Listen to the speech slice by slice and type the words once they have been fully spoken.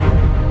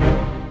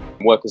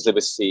Workers'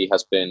 Liberty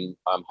has been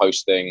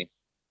hosting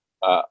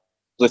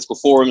political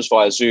forums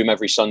via Zoom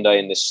every Sunday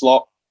in this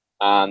slot,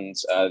 and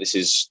this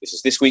is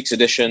this week's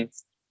edition.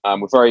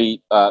 We're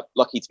very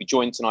lucky to be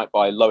joined tonight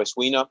by Lois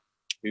Weiner,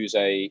 who's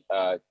a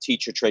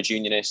teacher, trade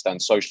unionist,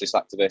 and socialist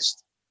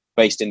activist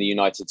based in the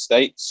United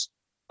States.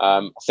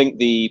 I think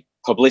the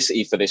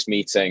publicity for this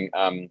meeting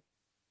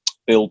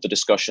billed the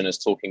discussion as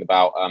talking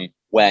about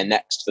where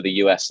next for the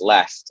US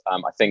left. I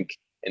think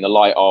in the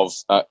light of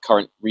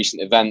current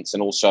recent events,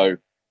 and also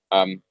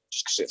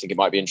just because I think it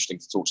might be interesting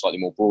to talk slightly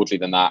more broadly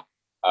than that,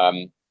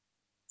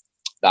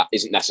 that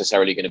isn't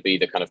necessarily going to be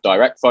the kind of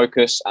direct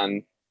focus.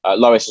 And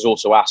Lois has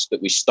also asked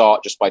that we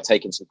start just by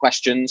taking some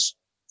questions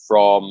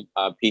from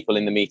people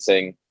in the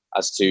meeting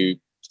as to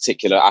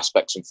particular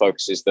aspects and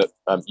focuses that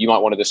you might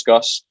want to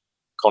discuss,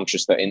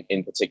 conscious that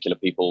in particular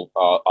people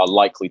are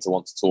likely to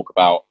want to talk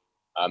about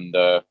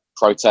the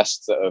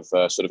protests that have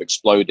sort of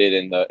exploded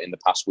in the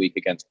past week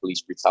against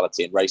police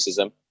brutality and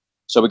racism.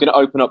 So we're going to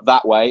open up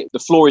that way. The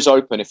floor is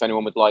open if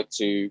anyone would like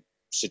to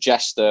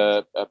suggest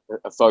a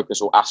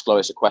focus or ask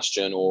Lois a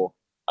question, or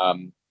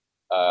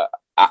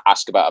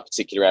ask about a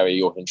particular area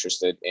you're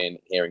interested in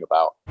hearing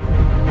about.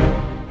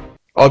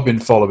 I've been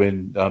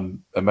following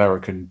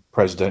American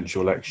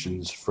presidential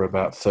elections for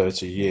about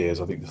 30 years.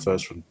 I think the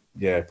first one,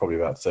 probably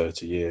about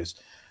 30 years.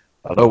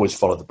 I always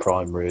follow the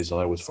primaries.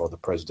 I always follow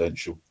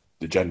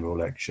the general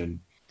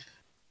election.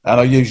 And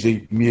I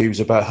usually muse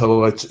about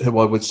who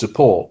I would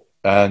support.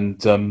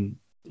 And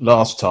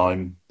last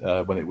time,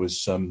 when it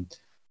was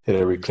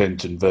Hillary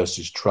Clinton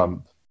versus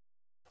Trump,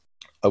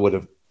 I would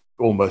have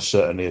almost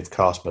certainly have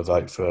cast my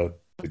vote for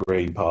the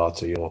Green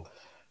Party or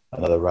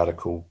another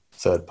radical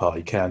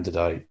third-party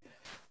candidate.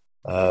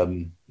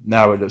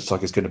 Now it looks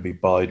like it's going to be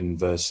Biden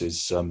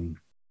versus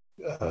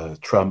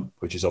Trump,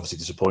 which is obviously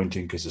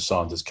disappointing because the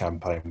Sanders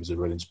campaign was a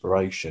real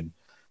inspiration.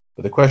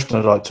 But the question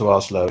I'd like to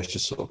ask Lois,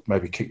 just sort of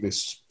maybe kick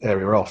this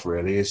area off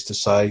really, is to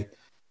say,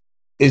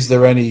 is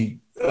there any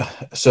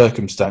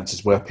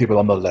circumstances where people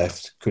on the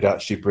left could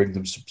actually bring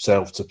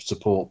themselves to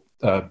support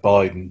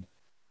Biden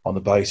on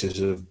the basis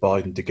of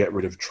Biden to get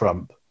rid of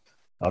Trump?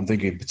 I'm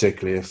thinking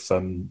particularly if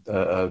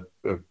a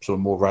sort of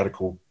more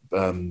radical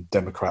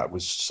Democrat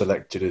was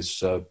selected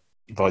as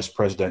vice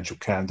presidential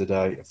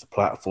candidate, if the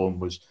platform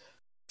was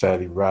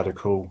fairly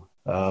radical.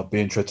 Be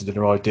interested in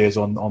your ideas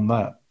on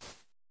that.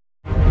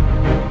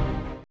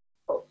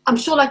 I'm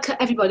sure, like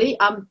everybody,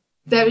 I'm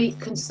very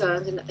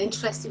concerned and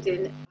interested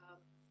in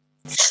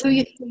who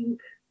you think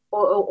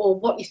or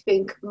what you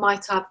think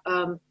might have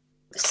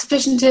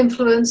sufficient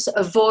influence,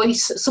 a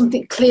voice,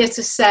 something clear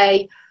to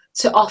say,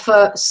 to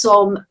offer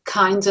some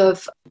kind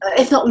of,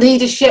 if not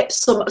leadership,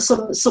 some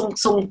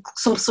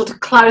sort of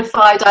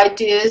clarified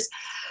ideas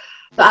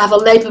that have a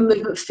labour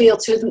movement feel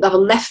to them, that have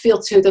a left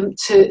feel to them,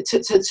 to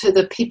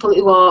the people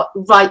who are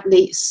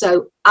rightly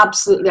so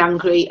absolutely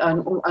angry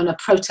and are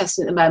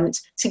protesting at the moment,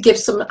 to give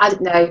some, I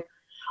don't know,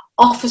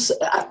 office.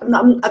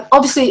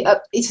 Obviously, it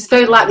is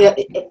very likely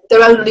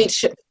their own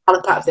leadership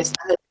develop out of this.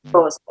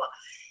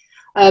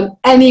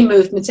 Any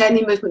movement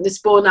that's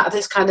born out of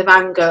this kind of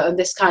anger and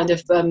this kind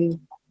of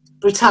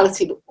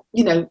brutality,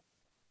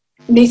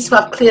 needs to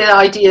have clear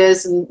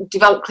ideas and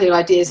develop clear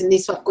ideas, and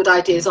needs to have good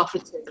ideas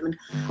offered to them. And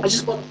I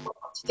just want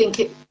to think,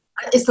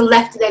 is the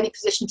left in any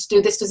position to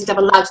do this? Does it have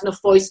a loud enough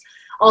voice?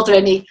 Are there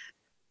any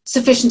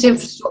sufficient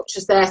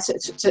infrastructures there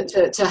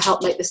to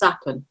help make this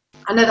happen?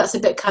 I know that's a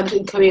bit kind of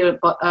incoherent,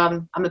 but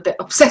I'm a bit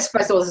obsessed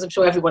by thoughts, as I'm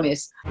sure everyone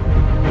is.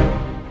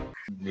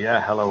 Yeah,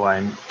 hello.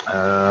 I'm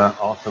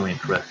also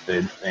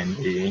interested in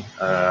the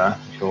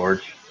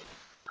George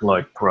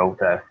Floyd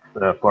protest,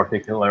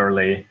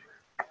 particularly,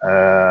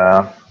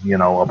 about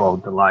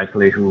the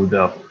likelihood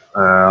of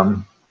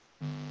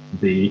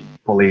the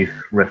police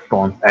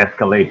response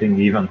escalating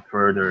even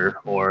further,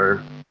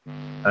 or,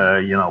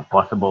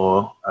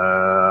 possible,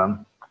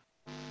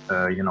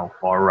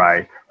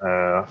 far-right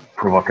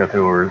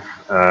provocateurs,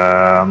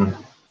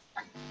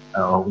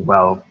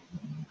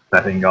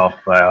 setting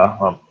off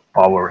a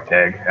power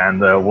keg,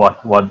 and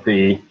what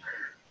the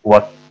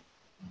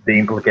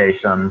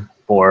implication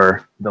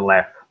for the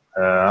left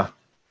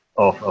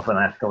of an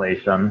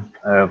escalation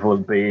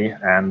would be,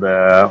 and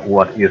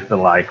what is the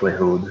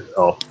likelihood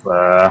of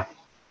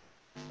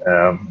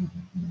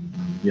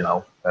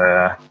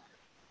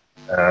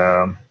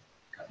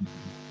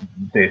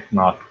this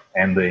not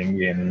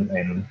ending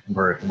in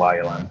worse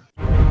violence.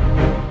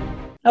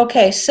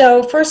 Okay,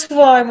 so first of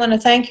all, I want to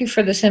thank you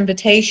for this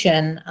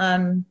invitation.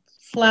 I'm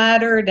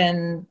flattered,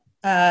 and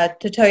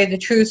to tell you the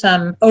truth,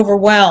 I'm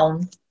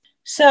overwhelmed.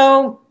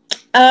 So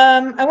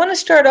I want to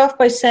start off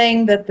by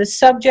saying that the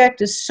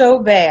subject is so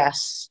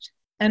vast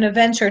and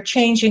events are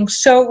changing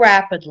so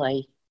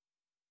rapidly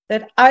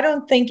that I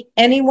don't think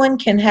anyone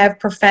can have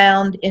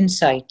profound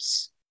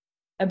insights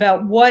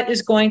about what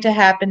is going to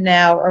happen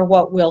now or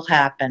what will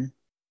happen.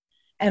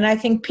 And I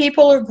think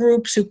people or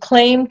groups who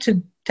claim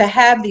to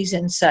have these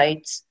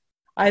insights,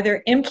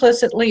 either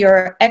implicitly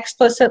or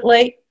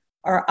explicitly,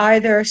 are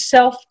either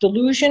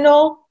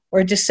self-delusional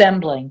or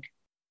dissembling.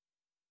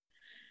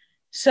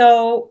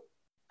 So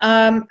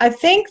I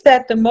think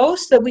that the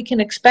most that we can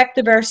expect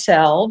of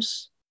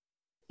ourselves,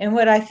 and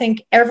what I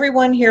think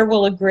everyone here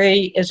will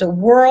agree, is a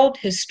world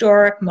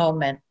historic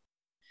moment,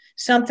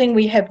 something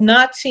we have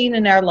not seen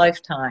in our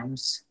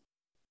lifetimes,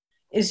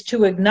 is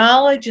to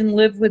acknowledge and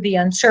live with the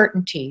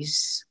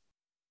uncertainties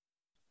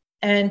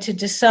and to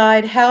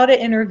decide how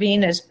to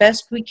intervene as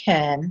best we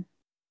can,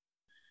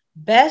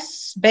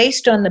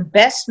 based on the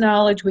best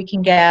knowledge we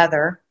can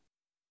gather,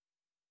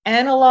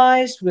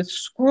 analyzed with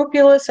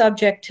scrupulous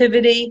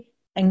objectivity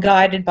and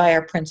guided by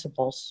our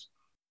principles.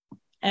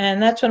 And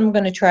that's what I'm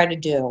going to try to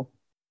do.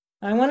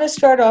 I want to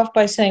start off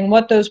by saying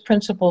what those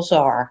principles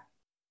are.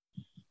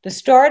 The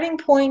starting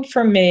point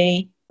for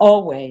me,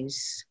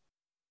 always,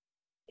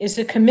 is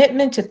a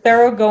commitment to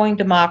thoroughgoing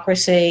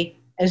democracy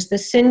as the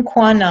sine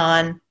qua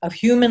non of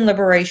human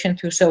liberation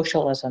through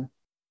socialism,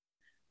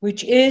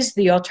 which is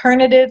the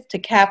alternative to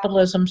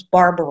capitalism's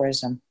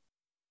barbarism,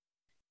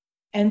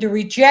 and the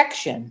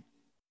rejection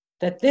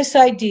that this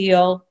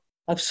ideal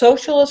of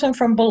socialism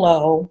from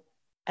below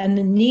and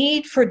the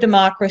need for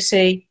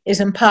democracy is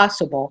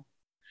impossible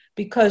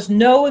because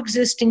no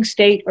existing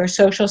state or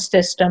social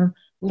system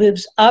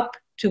lives up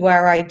to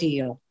our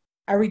ideal.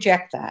 I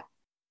reject that.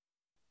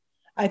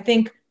 I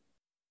think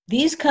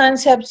these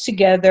concepts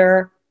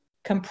together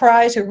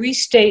comprise a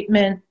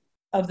restatement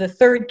of the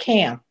third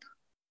camp,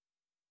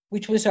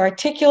 which was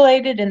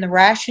articulated in the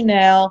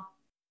rationale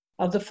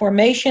of the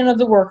formation of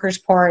the Workers'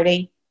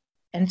 Party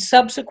and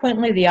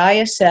subsequently the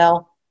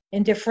ISL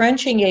in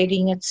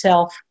differentiating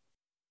itself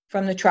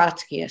from the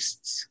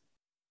Trotskyists.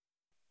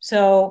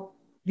 So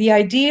the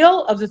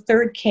ideal of the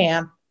third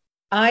camp,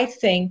 I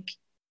think,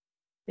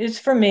 is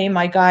for me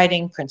my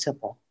guiding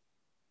principle.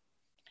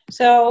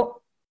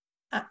 So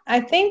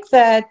I think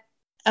that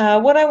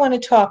what I want to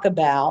talk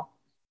about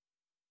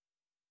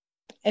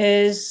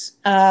is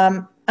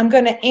I'm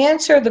going to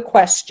answer the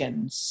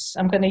questions.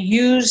 I'm going to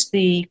use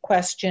the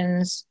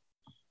questions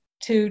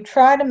to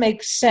try to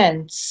make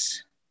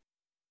sense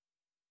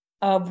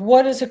of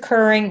what is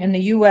occurring in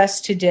the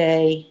U.S.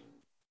 today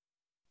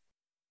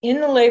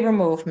in the labor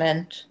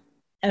movement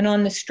and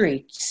on the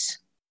streets.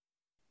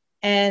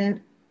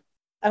 And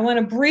I want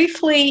to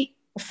briefly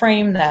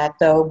frame that,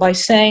 though, by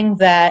saying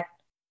that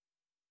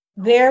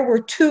there were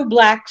two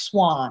black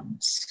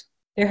swans.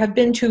 There have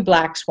been two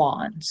black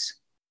swans.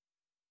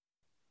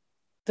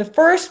 The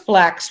first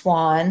black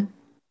swan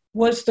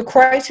was the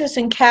crisis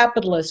in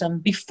capitalism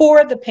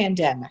before the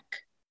pandemic.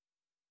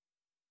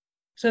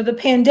 So the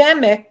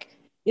pandemic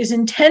is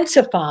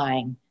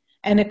intensifying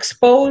and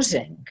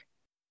exposing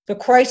the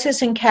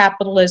crisis in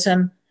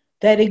capitalism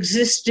that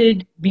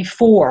existed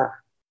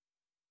before,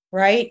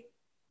 right?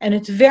 And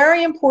it's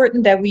very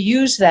important that we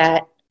use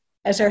that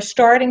as our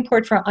starting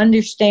point for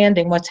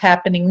understanding what's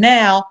happening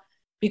now,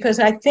 because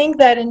I think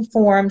that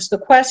informs the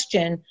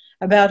question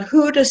about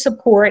who to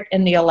support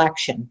in the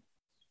election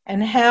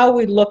and how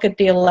we look at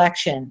the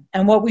election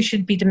and what we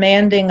should be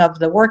demanding of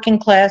the working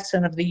class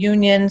and of the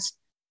unions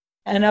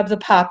and of the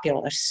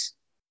populace.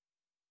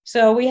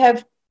 So we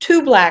have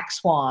two black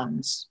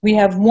swans. We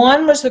have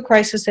one was the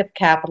crisis of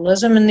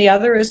capitalism and the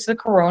other is the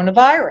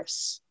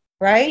coronavirus,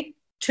 right?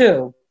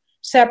 Two,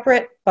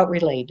 separate but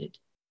related.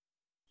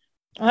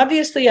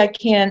 Obviously, I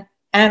can't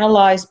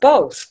analyze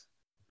both.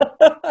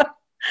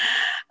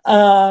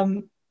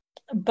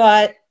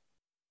 But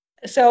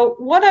so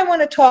what I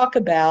want to talk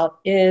about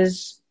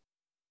is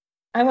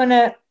I want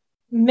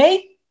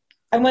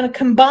to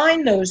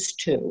combine those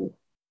two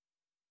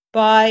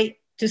by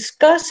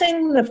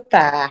discussing the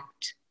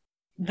fact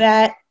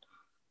that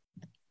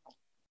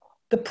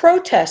the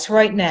protests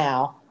right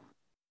now,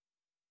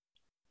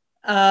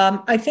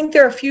 I think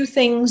there are a few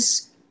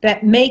things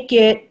that make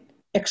it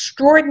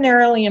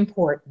extraordinarily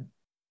important.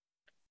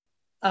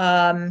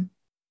 The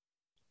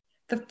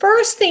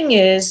first thing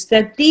is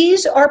that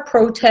these are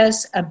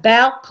protests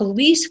about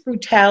police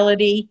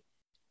brutality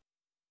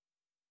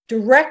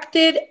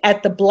directed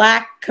at the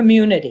Black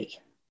community.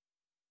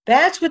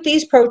 That's what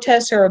these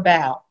protests are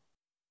about.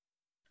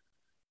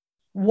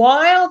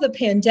 While the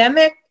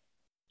pandemic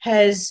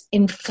has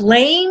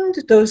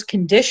inflamed those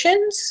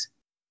conditions,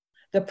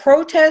 the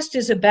protest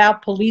is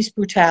about police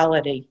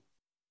brutality.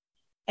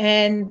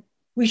 And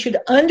we should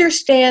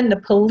understand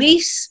the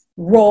police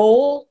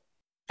role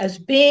as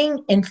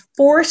being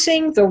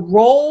enforcing the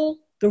rule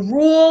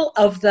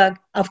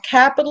of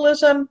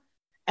capitalism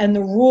and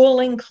the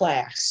ruling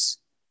class.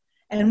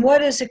 And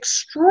what is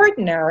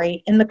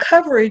extraordinary in the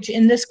coverage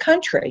in this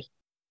country,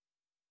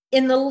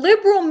 in the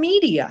liberal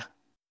media,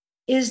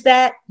 is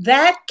that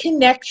that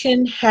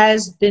connection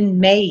has been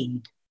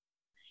made.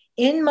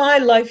 In my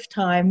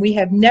lifetime, we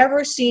have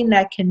never seen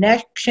that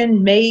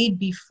connection made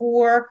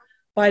before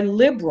by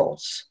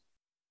liberals.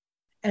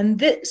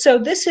 And so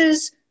this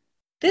is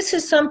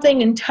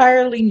something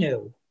entirely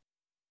new.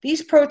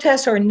 These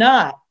protests are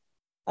not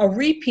a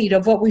repeat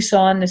of what we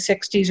saw in the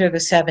 60s or the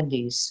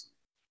 70s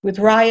with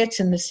riots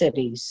in the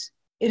cities.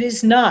 It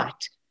is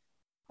not.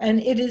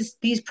 And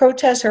these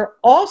protests are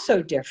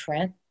also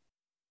different.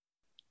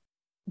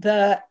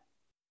 The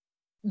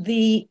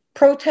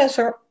protests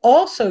are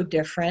also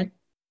different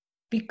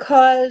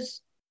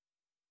because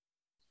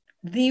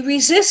the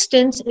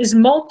resistance is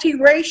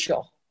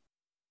multiracial.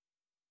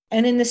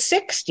 And in the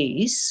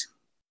 60s,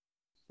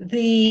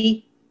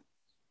 the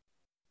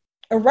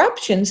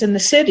eruptions in the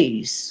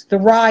cities, the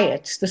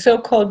riots, the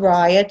so-called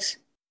riots,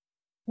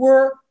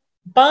 were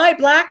by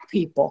Black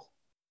people.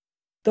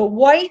 The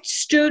white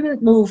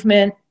student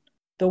movement,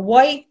 the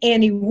white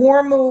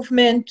anti-war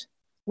movement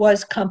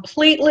was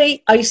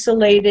completely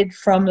isolated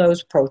from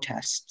those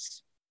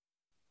protests.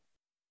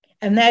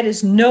 And that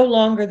is no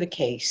longer the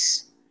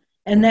case.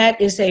 And that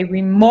is a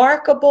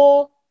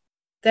remarkable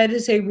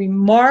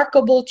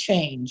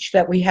change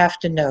that we have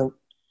to note.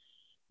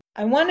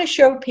 I want to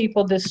show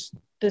people this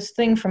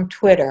thing from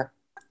Twitter.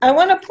 I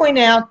want to point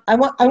out, I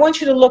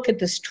want you to look at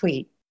this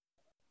tweet.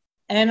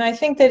 And I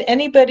think that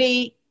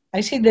anybody,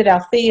 I see that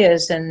Althea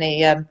is in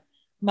the,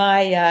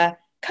 my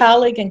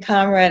colleague and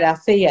comrade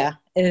Althea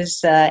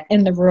is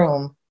in the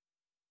room,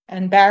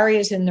 and Barry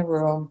is in the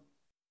room.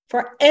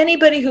 For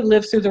anybody who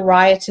lived through the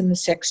riots in the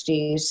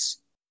 60s,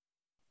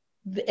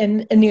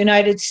 in the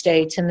United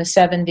States in the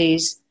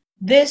 70s,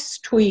 this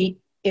tweet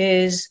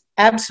is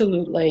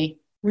absolutely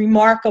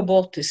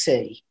remarkable to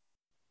see.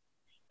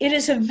 It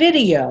is a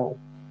video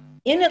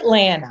in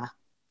Atlanta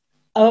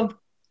of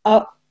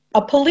a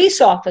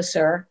police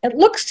officer. It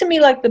looks to me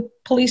like the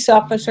police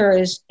officer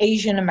is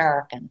Asian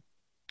American.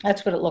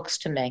 That's what it looks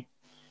to me.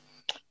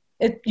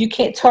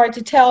 It's hard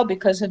to tell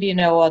because of,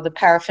 all the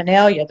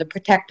paraphernalia, the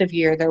protective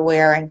gear they're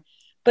wearing.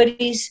 But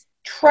he's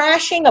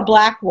trashing a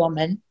Black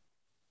woman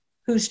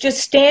who's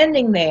just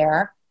standing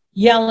there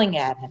yelling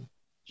at him.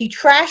 He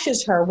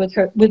trashes her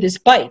with his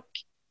bike.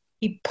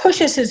 He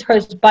pushes his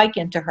bike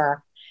into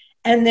her.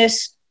 And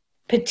this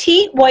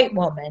petite white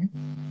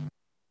woman,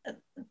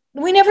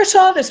 we never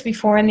saw this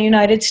before in the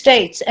United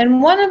States.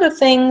 And one of the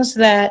things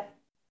that,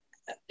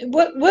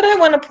 what I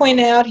want to point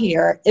out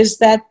here is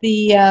that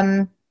this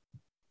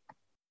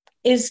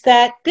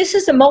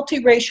is a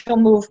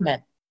multiracial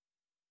movement,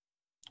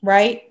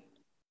 right?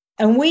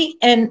 And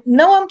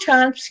Noam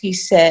Chomsky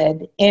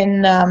said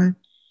in the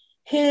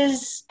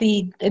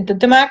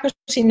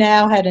Democracy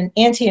Now! Had an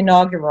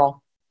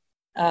anti-inaugural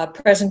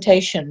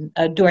presentation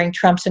during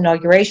Trump's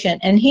inauguration,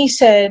 and he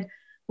said,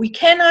 we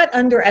cannot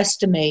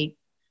underestimate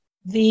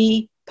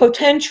the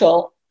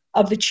potential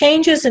of the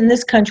changes in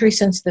this country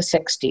since the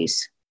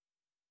 60s,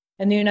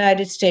 in the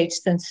United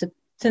States since the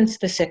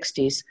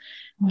 60s.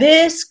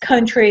 This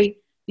country,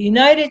 the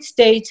United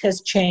States,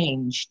 has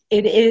changed.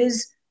 It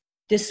is,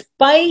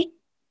 despite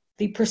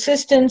the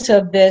persistence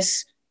of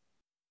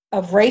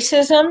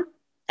racism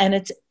and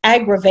its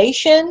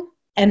aggravation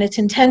and its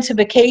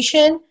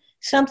intensification,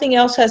 something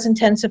else has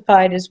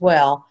intensified as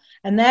well.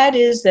 And that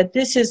is that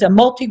this is a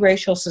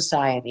multiracial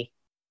society.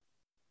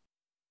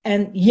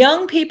 And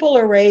young people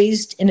are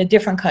raised in a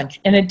different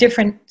country, in a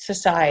different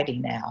society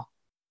now.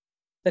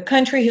 The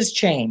country has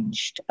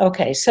changed.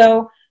 Okay,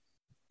 so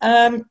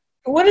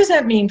what does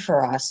that mean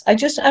for us? I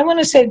want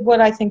to say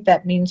what I think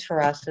that means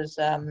for us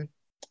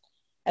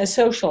as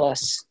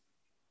socialists.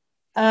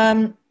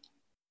 I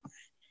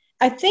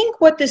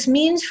think what this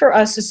means for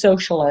us as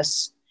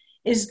socialists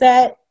is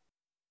that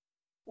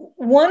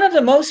one of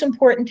the most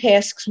important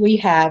tasks we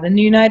have in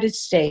the United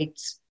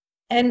States,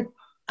 and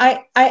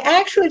I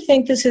actually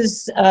think this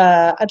is,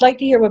 I'd like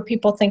to hear what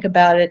people think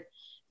about it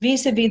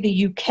vis-a-vis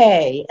the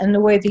UK and the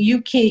way the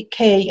UK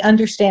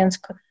understands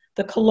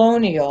the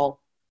colonial,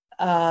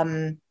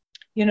 the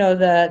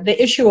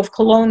issue of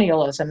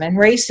colonialism and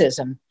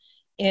racism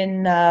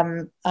in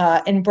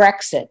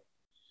Brexit.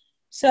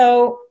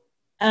 So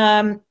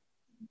I've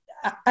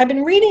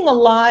been reading a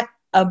lot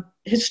of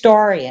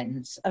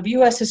historians, of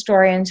U.S.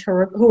 historians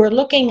who are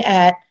looking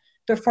at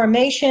the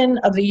formation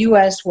of the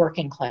U.S.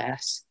 working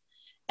class.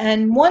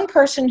 And one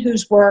person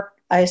whose work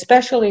I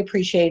especially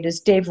appreciate is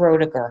Dave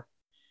Roediger.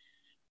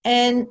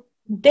 And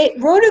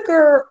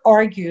Roediger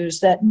argues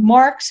that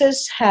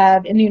Marxists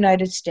have, in the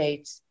United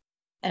States,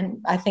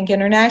 and I think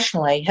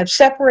internationally, have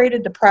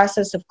separated the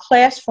process of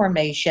class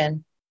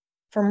formation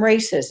from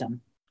racism.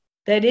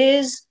 That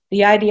is,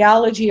 the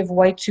ideology of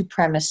white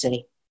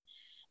supremacy.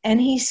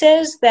 And he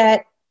says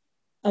that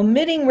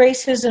omitting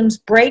racism's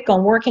break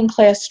on working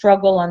class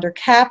struggle under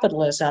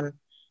capitalism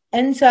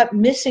ends up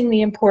missing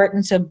the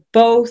importance of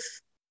both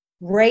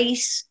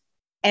race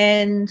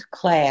and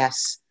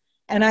class.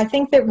 And I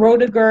think that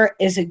Roediger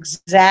is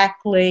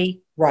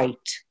exactly right.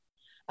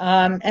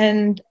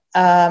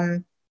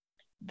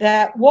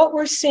 That what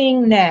we're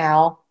seeing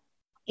now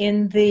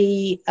in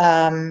the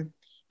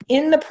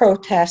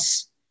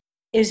protests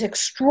is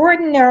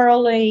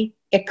extraordinarily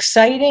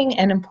exciting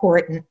and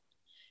important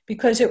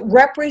because it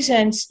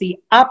represents the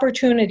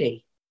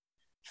opportunity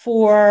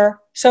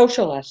for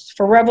socialists,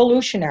 for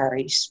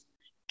revolutionaries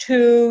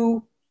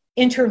to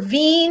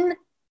intervene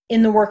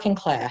in the working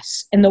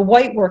class, in the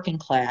white working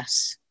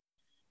class,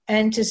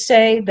 and to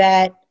say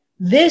that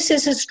this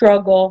is a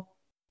struggle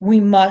we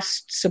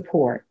must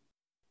support.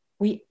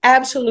 We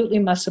absolutely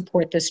must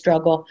support this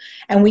struggle,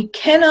 and we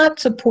cannot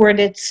support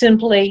it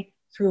simply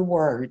through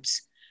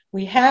words.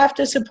 We have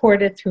to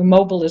support it through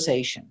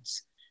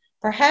mobilizations.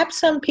 Perhaps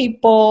some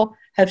people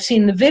have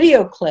seen the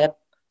video clips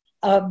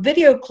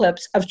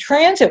of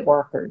transit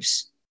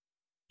workers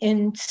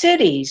in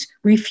cities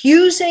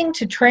refusing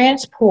to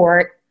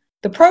transport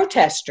the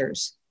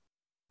protesters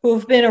who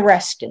have been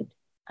arrested.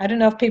 I don't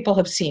know if people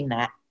have seen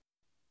that.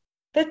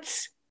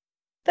 That's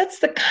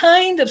the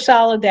kind of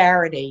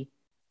solidarity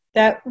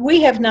that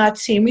we have not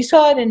seen. We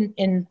saw it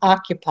in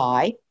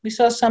Occupy. We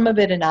saw some of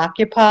it in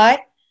Occupy,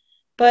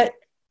 but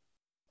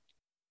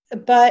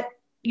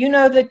you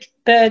know,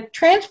 the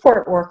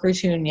Transport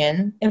Workers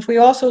Union, if we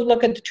also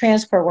look at the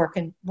Transport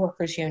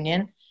Workers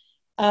Union,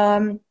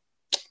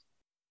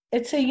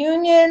 it's a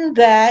union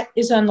that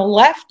is on the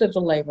left of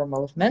the labor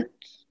movement,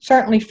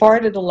 certainly far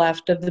to the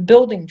left of the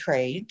building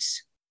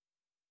trades.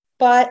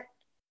 But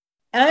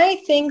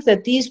I think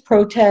that these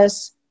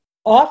protests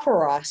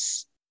offer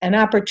us an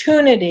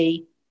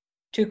opportunity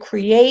to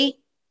create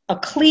a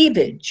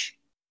cleavage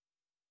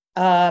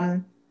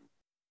in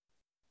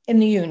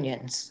the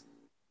unions,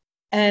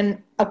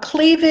 and a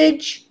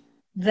cleavage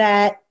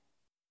that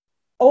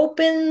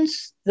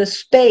opens the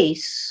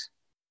space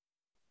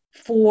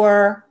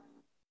for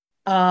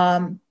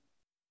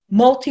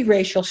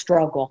multiracial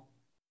struggle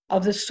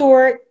of the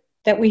sort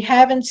that we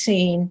haven't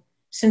seen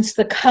since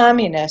the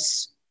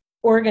communists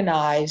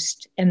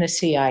organized in the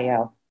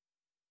CIO.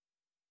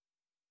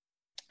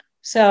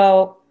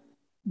 So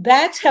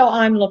that's how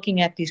I'm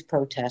looking at these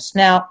protests.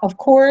 Now, of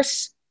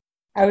course,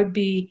 I would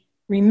be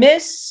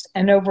remiss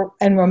and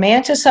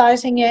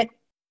romanticizing it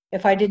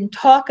if I didn't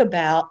talk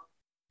about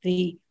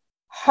the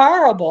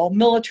horrible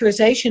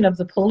militarization of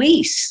the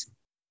police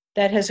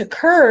that has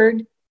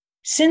occurred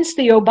since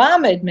the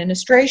Obama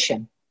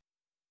administration.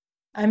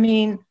 I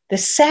mean, the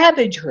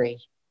savagery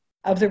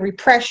of the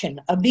repression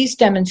of these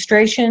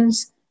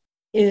demonstrations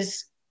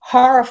is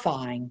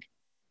horrifying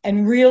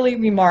and really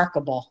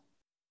remarkable.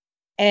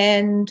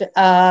 And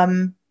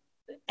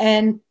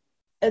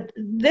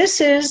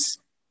this is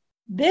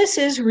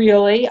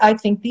really, I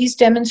think, these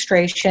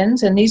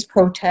demonstrations and these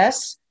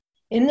protests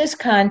in this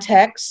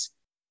context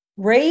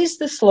raise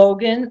the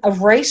slogan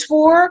of race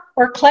war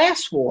or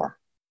class war.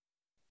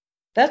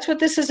 That's what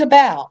this is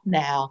about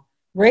now,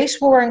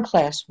 race war and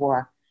class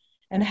war.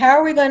 And how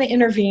are we going to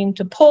intervene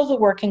to pull the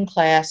working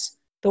class,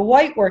 the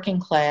white working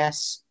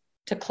class,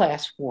 to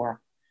class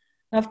war?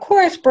 Now, of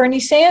course, Bernie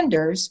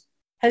Sanders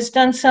has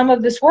done some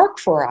of this work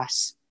for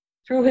us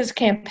through his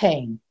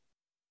campaign.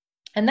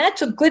 And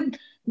that's a good,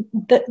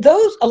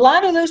 a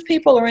lot of those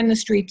people are in the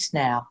streets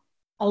now.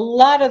 A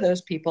lot of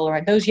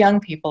those young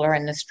people are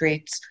in the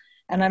streets,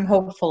 and I'm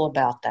hopeful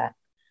about that.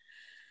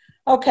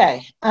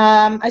 Okay,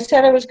 I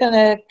said I was going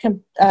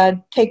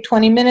to take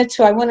 20 minutes,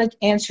 so I want to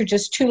answer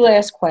just two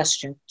last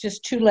questions,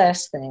 just two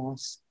last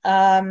things.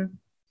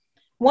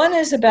 One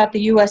is about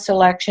the U.S.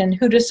 election,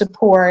 who to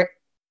support.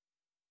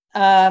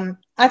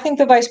 I think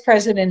the vice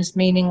president is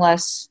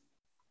meaningless.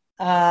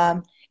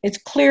 It's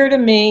clear to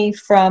me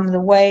from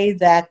the way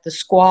that the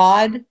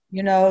squad,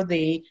 you know,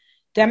 the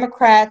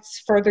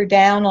Democrats further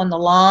down on the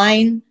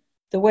line,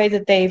 the way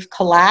that they've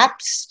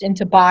collapsed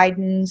into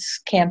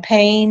Biden's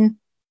campaign.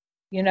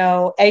 You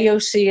know,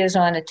 AOC is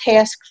on a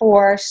task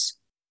force.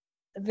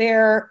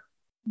 They've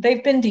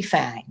been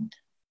defanged.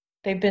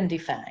 They've been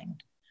defanged.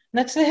 And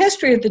that's the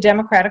history of the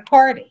Democratic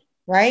Party,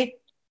 right?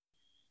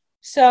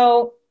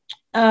 So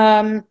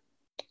I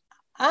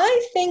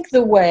think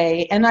the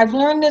way, and I've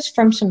learned this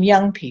from some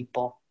young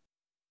people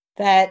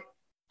that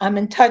I'm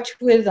in touch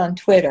with on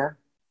Twitter.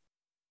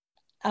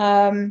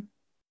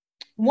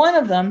 One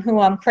of them, who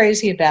I'm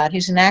crazy about,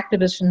 he's an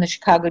activist from the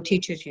Chicago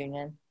Teachers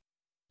Union.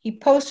 He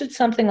posted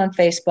something on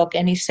Facebook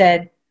and he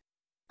said,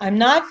 "I'm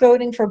not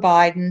voting for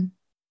Biden,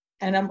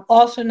 and I'm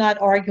also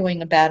not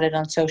arguing about it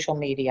on social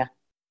media."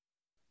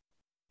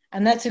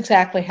 And that's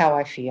exactly how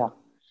I feel.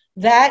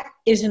 That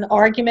is an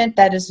argument,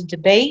 that is a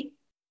debate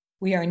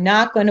we are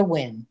not going to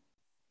win.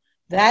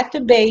 That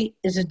debate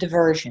is a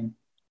diversion.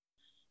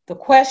 The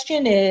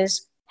question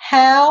is,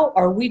 how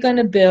are we going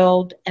to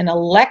build an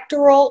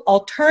electoral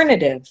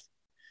alternative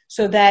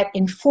so that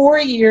in 4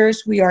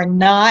 years we are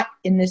not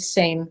in the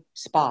same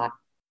spot?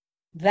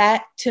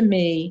 That, to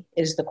me,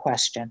 is the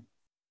question.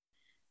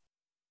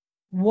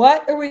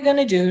 What are we going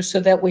to do so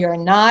that we are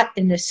not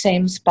in the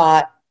same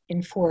spot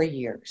in 4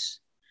 years?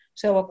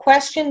 So a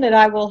question that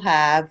I will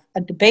have,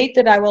 a debate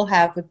that I will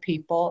have with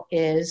people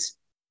is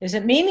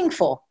it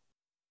meaningful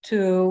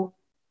to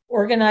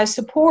organize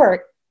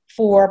support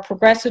for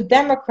progressive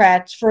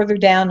Democrats further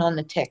down on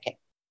the ticket?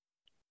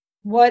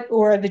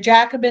 Or the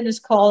Jacobin is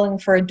calling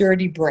for a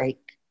dirty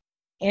break.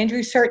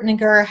 Andrew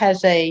Sertinger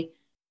has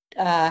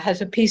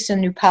a piece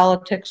in New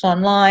Politics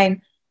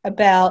Online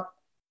about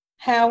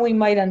how we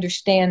might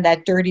understand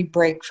that dirty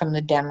break from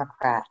the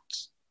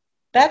Democrats.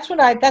 That's what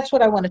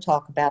I want to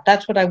talk about.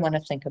 That's what I want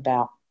to think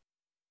about.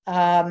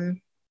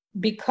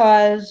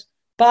 Because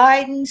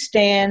Biden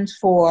stands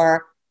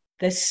for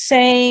the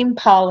same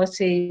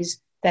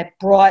policies that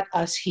brought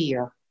us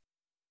here.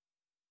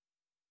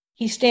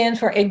 He stands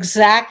for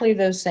exactly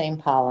those same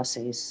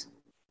policies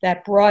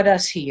that brought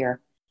us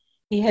here.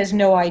 He has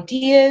no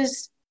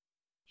ideas.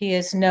 He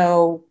has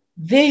no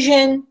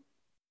vision.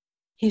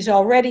 He's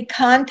already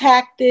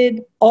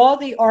contacted all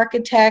the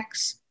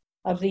architects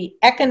of the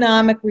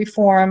economic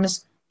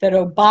reforms that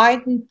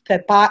Obama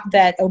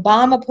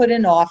put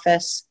in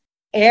office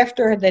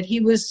after he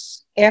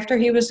was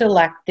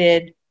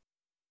elected,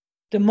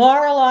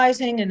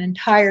 demoralizing an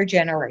entire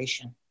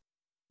generation,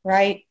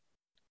 right?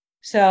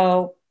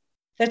 So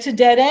that's a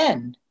dead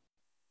end.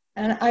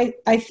 And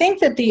I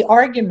think that the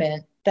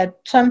argument that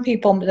some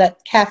people, that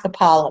Katha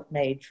Pollitt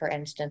made, for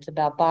instance,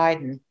 about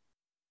Biden,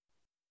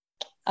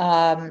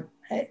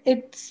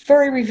 it's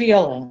very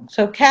revealing.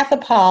 So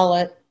Katha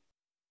Pollitt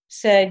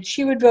said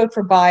she would vote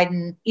for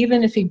Biden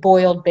even if he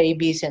boiled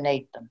babies and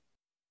ate them.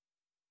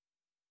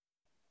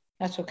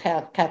 That's what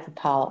Katha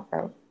Pollitt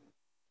wrote.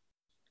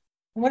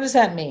 What does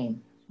that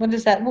mean?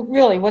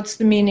 What's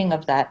the meaning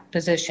of that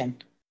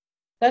position?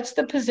 That's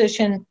the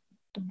position.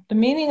 The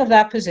meaning of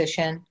that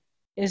position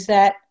is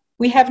that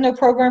we have no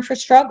program for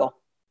struggle.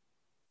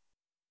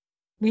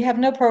 We have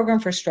no program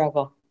for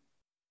struggle.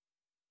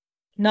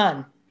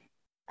 None.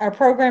 Our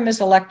program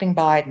is electing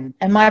Biden,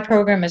 and my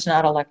program is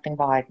not electing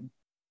Biden.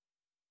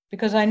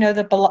 Because I know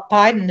that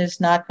Biden is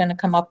not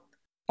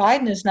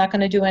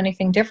going to do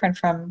anything different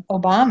from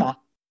Obama.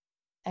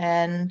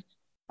 And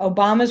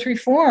Obama's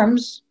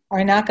reforms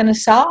are not going to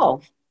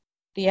solve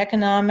the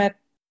economic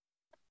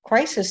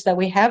crisis that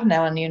we have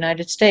now in the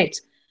United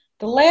States.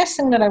 The last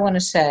thing that I want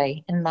to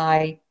say in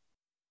my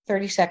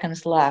 30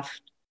 seconds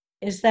left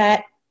is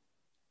that,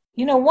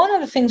 one of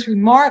the things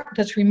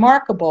that's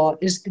remarkable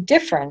is the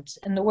difference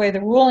in the way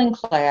the ruling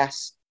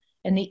class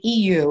in the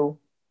EU,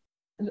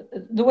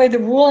 the way the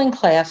ruling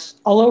class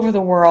all over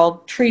the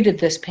world treated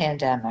this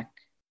pandemic,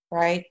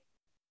 right?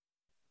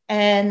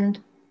 And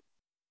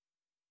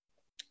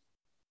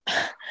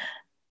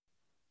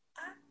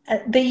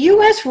the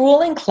U.S.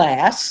 ruling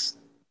class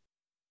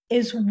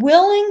is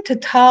willing to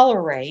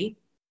tolerate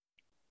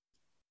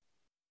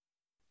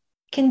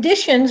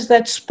conditions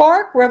that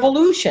spark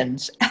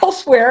revolutions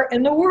elsewhere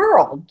in the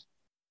world.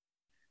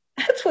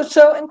 That's what's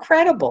so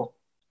incredible.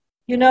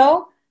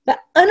 The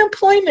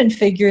unemployment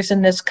figures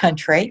in this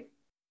country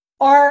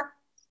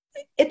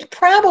it's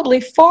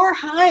probably far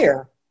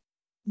higher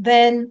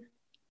than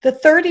the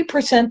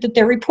 30% that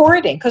they're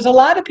reporting, because a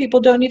lot of people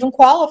don't even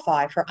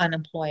qualify for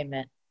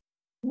unemployment.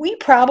 We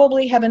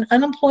probably have an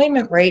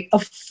unemployment rate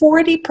of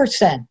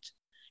 40%,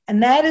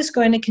 and that is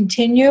going to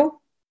continue.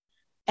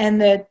 And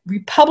the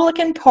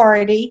Republican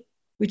Party,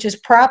 which is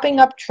propping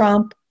up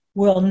Trump,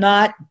 will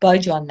not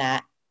budge on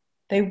that.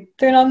 They're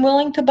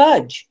unwilling to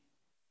budge.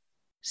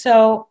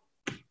 So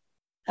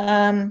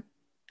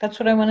that's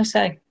what I want to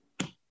say.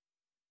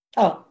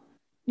 Oh,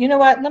 you know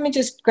what? Let me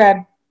just grab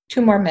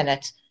 2 more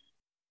minutes.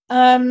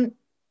 With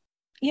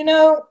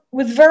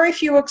very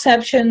few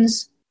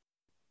exceptions,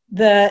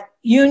 the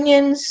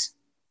unions,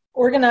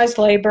 organized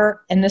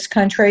labor in this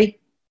country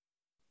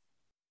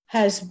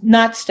has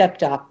not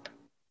stepped up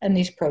in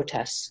these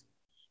protests.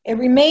 It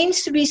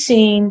remains to be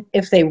seen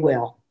if they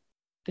will.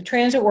 The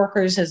transit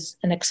workers is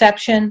an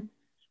exception,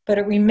 but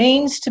it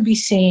remains to be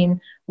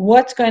seen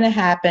what's going to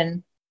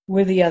happen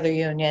with the other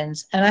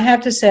unions. And I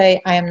have to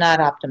say, I am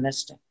not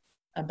optimistic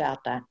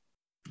about that.